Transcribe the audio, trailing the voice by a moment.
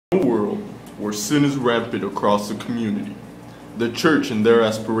where sin is rampant across the community. The church, in their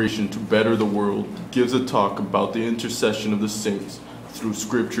aspiration to better the world, gives a talk about the intercession of the saints through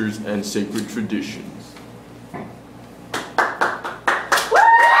scriptures and sacred traditions.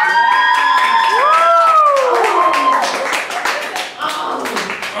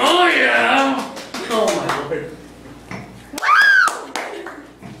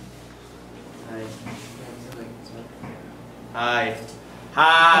 Hi.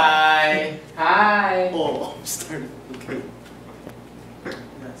 Hi. Hi. Oh, I'm starting. Okay.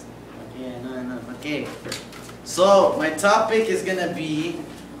 Okay, no. Okay. So, my topic is gonna be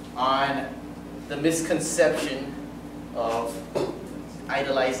on the misconception of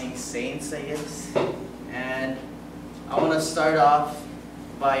idolizing saints, I guess. And I want to start off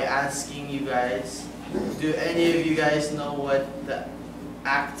by asking you guys, do any of you guys know what the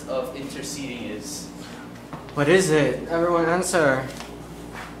act of interceding is? What is it? Everyone answer.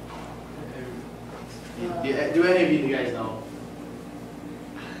 Do any of you guys know?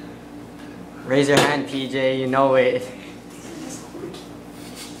 Raise your hand, PJ. You know it.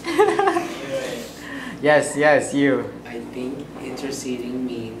 Yes, you. I think interceding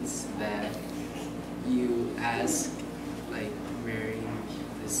means that you ask, like, Mary,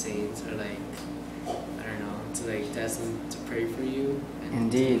 the saints, or like, I don't know, to like ask them to pray for you.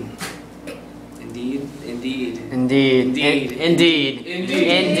 Indeed. Indeed.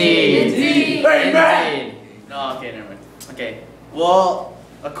 No, okay, never mind. Okay. Well,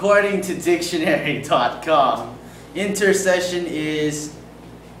 according to dictionary.com, intercession is,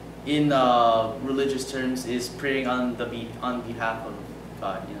 in religious terms, is praying on behalf of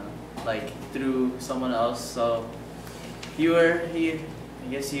God, you know, like through someone else. So you were here, I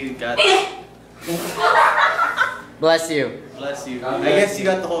guess you got. Bless you. Bless you. I guess you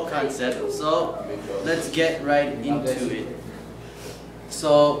got the whole concept. So let's get right into it.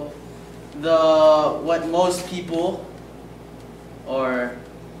 So what most people, or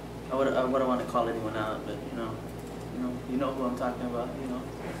I wouldn't want to call anyone out, but you know who I'm talking about, you know.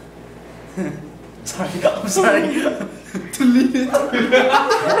 I'm sorry. Delete it.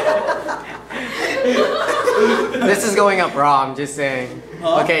 This is going up raw, I'm just saying.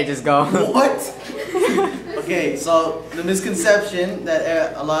 Huh? Okay, just go. What? Okay, so the misconception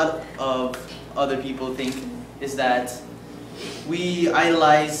that a lot of other people think is that we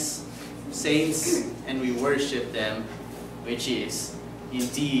idolize saints and we worship them, which is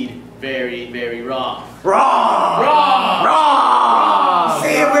indeed very, very wrong. Wrong!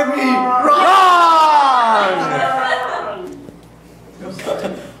 Say it with me! Wrong!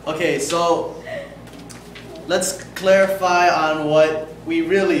 Okay, so let's clarify on what we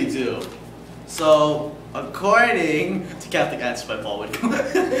really do. So, according to Catholic Answers by Paul Whitcomb,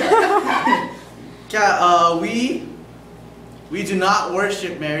 we do not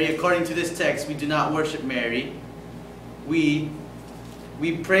worship Mary. According to this text, we do not worship Mary. We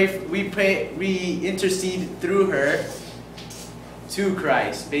intercede through her to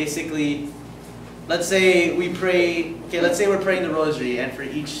Christ. Basically, let's say we pray. Okay, let's say we're praying the Rosary, and for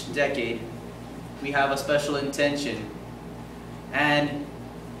each decade, we have a special intention, and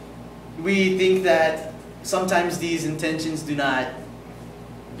we think that sometimes these intentions do not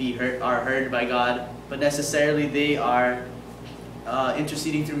are heard by God, but necessarily they are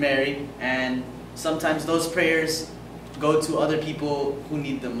interceding through Mary, and sometimes those prayers go to other people who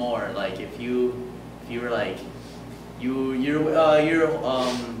need them more. Like if you were like you're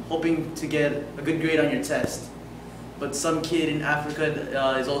hoping to get a good grade on your test, but some kid in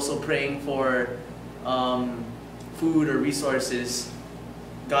Africa is also praying for food or resources.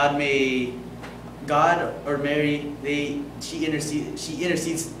 God or Mary, she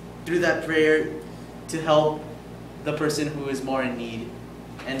intercedes through that prayer to help the person who is more in need,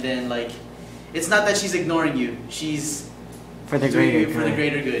 and then like it's not that she's ignoring you; she's for the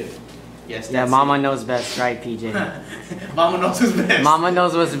greater good. Yes. Yeah, Mama knows best, right, PJ? Mama knows what's best. Mama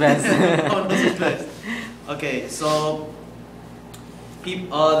knows what's best. Mama knows what's best. Okay, so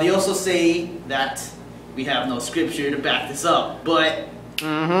they also say that we have no scripture to back this up, but.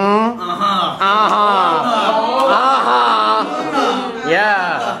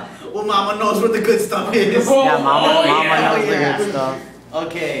 Yeah. Well, Mama knows what the good stuff is. Yeah, Mama knows the good stuff.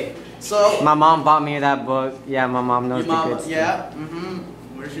 Okay, so my mom bought me that book. Yeah, my mom knows the good stuff. Yeah.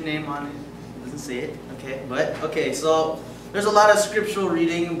 Where's your name on it? It doesn't say it. Okay, but okay. So there's a lot of scriptural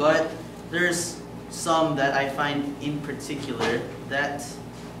reading, but there's some that I find in particular that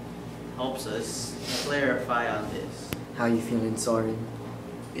helps us clarify on this. How you feeling, Soren?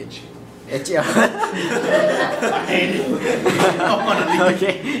 Itchy. Itchy. I hate it. I want to leave.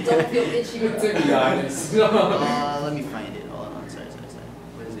 Okay. Don't feel itchy, to be honest. Let me find it. Hold on. Sorry.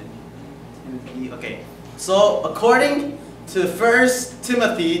 What is it? Okay. So according to 1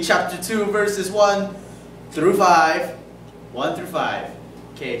 Timothy chapter 2 verses 1 through 5.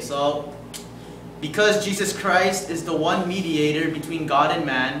 Okay, so because Jesus Christ is the one mediator between God and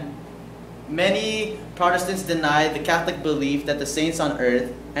man, many Protestants deny the Catholic belief that the saints on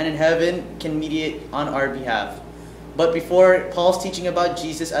earth and in heaven can mediate on our behalf. But before Paul's teaching about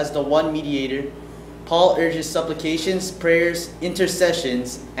Jesus as the one mediator, Paul urges supplications, prayers,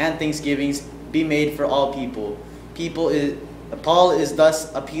 intercessions, and thanksgivings be made for all people. Paul is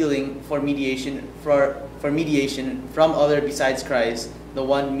thus appealing for mediation from other besides Christ, the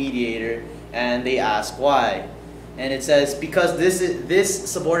one mediator, and they ask why. And it says, because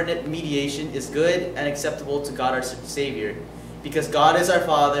this subordinate mediation is good and acceptable to God our Savior. Because God is our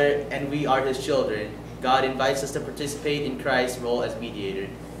Father and we are His children, God invites us to participate in Christ's role as mediator.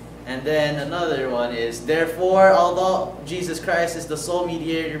 And then another one is, therefore, although Jesus Christ is the sole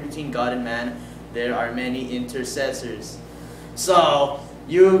mediator between God and man, there are many intercessors. So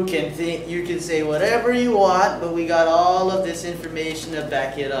you can say whatever you want, but we got all of this information to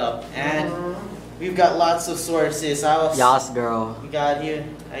back it up, and we've got lots of sources. Yas, girl. We got here.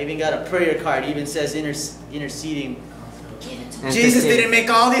 I even got a prayer card. It even says interceding. And Jesus didn't make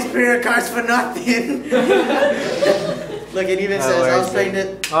all these prayer cards for nothing. Look, it even says I was praying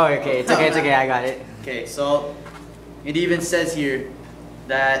that. Oh, okay. It's okay. I got it. Okay, so it even says here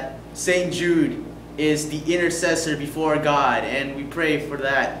that Saint Jude is the intercessor before God, and we pray for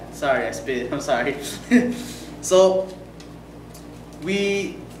that. Sorry, I spit. I'm sorry. So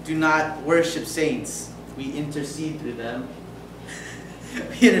we do not worship saints. We intercede through them.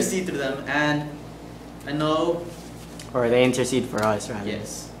 We intercede through them, and I know. Or they intercede for us, rather.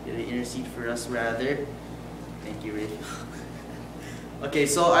 Yes, they intercede for us rather. Thank you, Rick. Okay,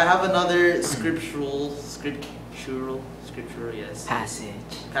 so I have another scriptural, yes.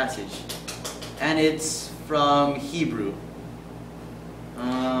 Passage. And it's from Hebrew.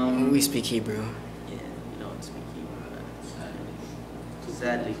 We speak Hebrew. Yeah, we don't speak Hebrew.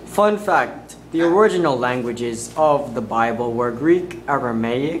 Sadly. Fun fact, the original languages of the Bible were Greek,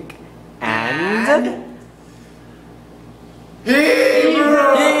 Aramaic, and Hebrew!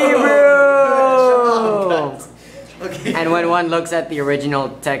 Okay. And when one looks at the original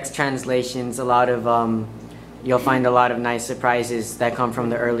text translations, you'll find a lot of nice surprises that come from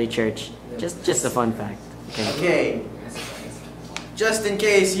the early church. Just a fun fact. Okay. Just in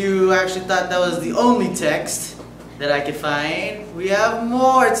case you actually thought that was the only text that I could find, we have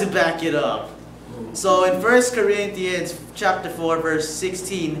more to back it up. So in 1 Corinthians chapter 4, verse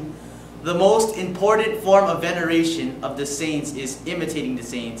 16, the most important form of veneration of the saints is imitating the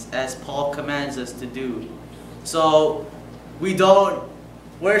saints, as Paul commands us to do. So we don't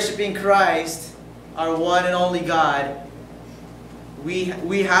worshiping Christ, our one and only God.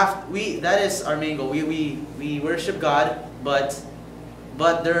 That is our main goal. We worship God, but we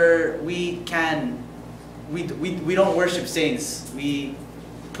don't worship saints. We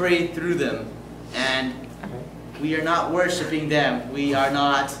pray through them, and we are not worshiping them. We are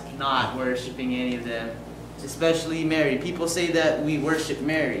not worshiping any of them, especially Mary. People say that we worship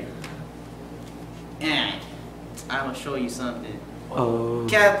Mary, and I'm gonna show you something. Oh.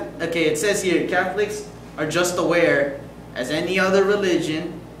 Okay, it says here, Catholics are just aware, as any other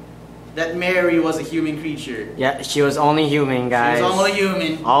religion, that Mary was a human creature. Yeah, she was only human, guys. She was only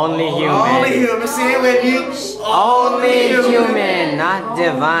human. Only human. Only human. Say it with me. Only human, not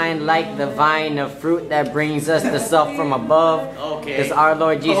divine, like the vine of fruit that brings us the stuff from above. Okay. Because our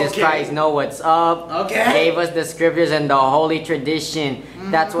Lord Jesus Christ know what's up. Okay. Gave us the scriptures and the holy tradition.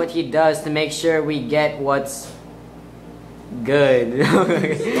 That's what He does to make sure we get what's good.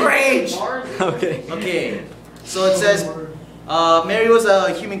 Preach. Okay. Okay. So it says, Mary was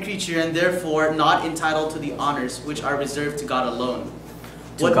a human creature and therefore not entitled to the honors which are reserved to God alone.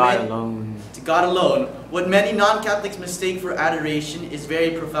 To God alone. To God alone. What many non-Catholics mistake for adoration is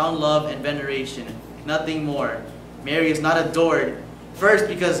very profound love and veneration. Nothing more. Mary is not adored, first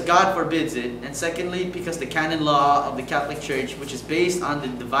because God forbids it, and secondly because the canon law of the Catholic Church, which is based on the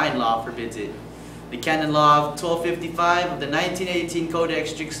divine law, forbids it. The canon law of 1255 of the 1918 Codex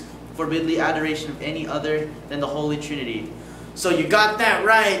strictly forbid the adoration of any other than the Holy Trinity. So you got that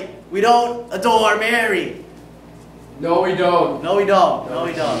right. We don't adore Mary. No, we don't. No, we don't. No,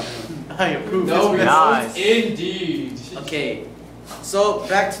 we don't. I approve. No, we this. don't. Indeed. Okay, so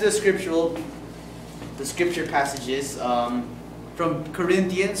back to the scripture passages from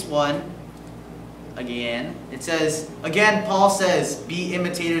Corinthians 1. Again, it says, again, Paul says, be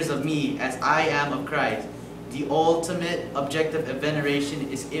imitators of me as I am of Christ. The ultimate objective of veneration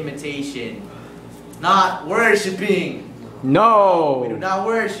is imitation, not worshiping. No. We do not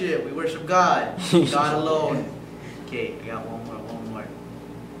worship. We worship God. God alone. Okay, I got one more.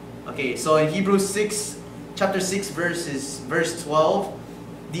 Okay, so in Hebrews 6, chapter 6, verse 12,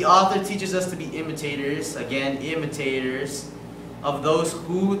 the author teaches us to be imitators, again, imitators of those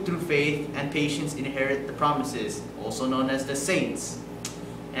who through faith and patience inherit the promises, also known as the saints.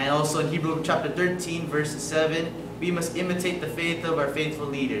 And also in Hebrews chapter 13, verse 7, we must imitate the faith of our faithful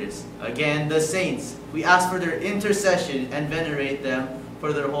leaders. Again, the saints. We ask for their intercession and venerate them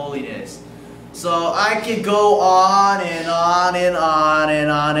for their holiness. So I could go on and on and on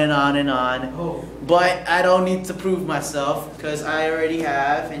and on and on and on. Oh. But I don't need to prove myself because I already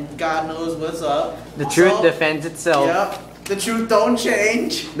have, and God knows what's up. The truth defends itself. Yep. The truth don't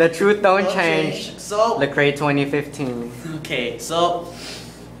change. The truth don't change. So Lecrae 2015. okay, so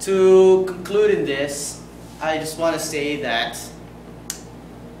to conclude in this, I just want to say that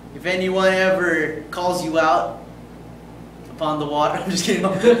if anyone ever calls you out upon the water, I'm just kidding.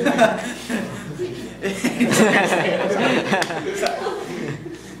 It's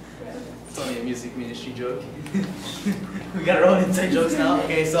only a music ministry joke. We got our own inside jokes now.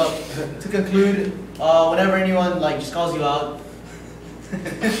 Okay, so to conclude, whenever anyone just calls you out,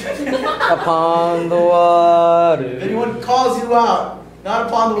 Upon the water. if anyone calls you out, not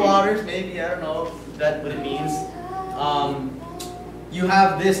upon the waters, maybe, I don't know if that's what it means. You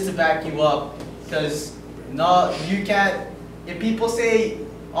have this to back you up, because no, you can't. If people say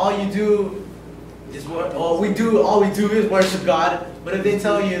all you do is all we do is worship God, but if they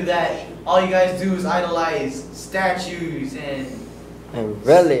tell you that all you guys do is idolize statues and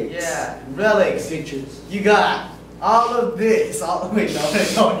Relics. yeah, relics, Pictures. you got all of this. No,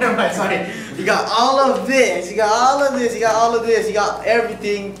 never mind, sorry. You got all of this, you got all of this, you got all of this, you got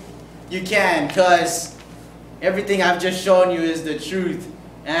everything you can, because everything I've just shown you is the truth.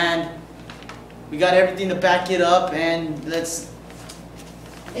 And we got everything to back it up, and we're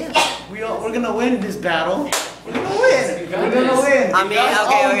gonna win this battle. We're gonna win. We're gonna win. I mean,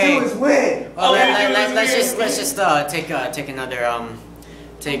 All we do is win. Let's just take another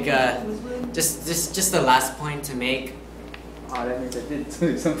just the last point to make. Oh, that means I did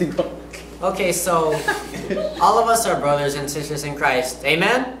something wrong. Okay, so all of us are brothers and sisters in Christ.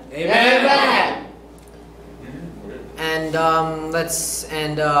 Amen. Amen. And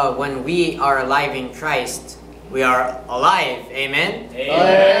when we are alive in Christ, we are alive. Amen.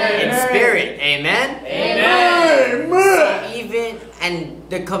 Amen. In spirit. Amen. Amen. So even and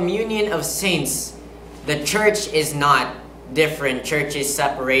the communion of saints, the church is not different. Church is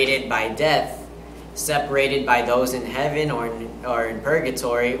separated by death, separated by those in heaven or in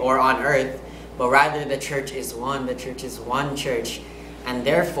purgatory or on earth, but rather the church is one. The church is one church. And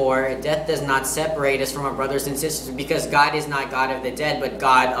therefore, death does not separate us from our brothers and sisters, because God is not God of the dead, but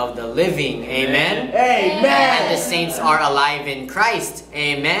God of the living. Amen? Amen. And the saints are alive in Christ.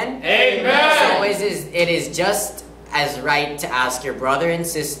 Amen? Amen. So it is just as right to ask your brother and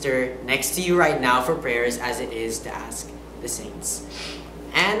sister next to you right now for prayers as it is to ask the saints.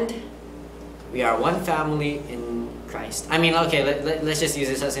 And we are one family in Christ. I mean, okay, let's just use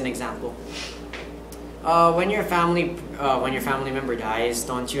this as an example. When your family member dies,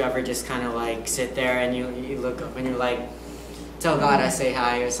 don't you ever just kind of sit there and you look up and you're like, tell God I say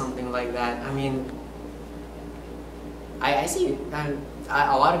hi or something like that? I mean, I see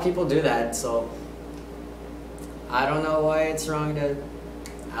a lot of people do that, so I don't know why it's wrong to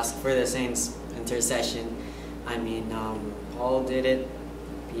ask for the saints' intercession. I mean, Paul did it,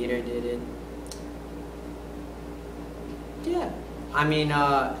 Peter did it. Yeah, I mean,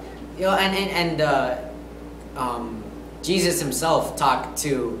 Jesus himself talked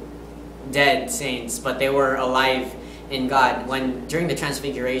to dead saints, but they were alive in God. During the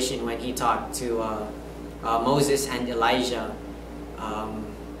Transfiguration, when he talked to Moses and Elijah,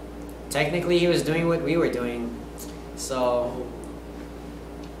 technically he was doing what we were doing. So,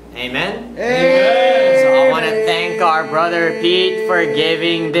 amen? Amen. So I want to thank our brother Pete for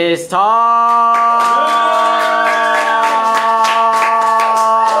giving this talk.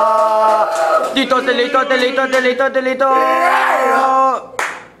 Delito.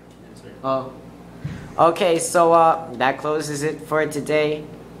 Oh. Okay, so that closes it for today.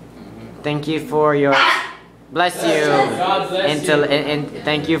 Thank you for your bless you. God bless you. And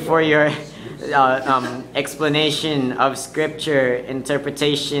thank you for your explanation of scripture,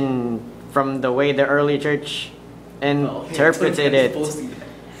 interpretation from the way the early church interpreted it.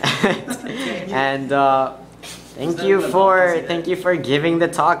 And thank you for giving the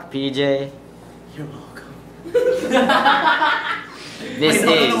talk, PJ. You're welcome. This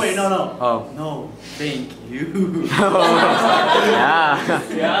wait, is. Wait, no. Oh. No, thank you. Yeah.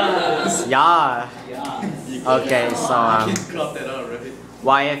 Yes. Yeah. You Okay, so Crop that out, right?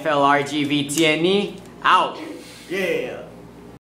 YFL RGVTNE out. Yeah.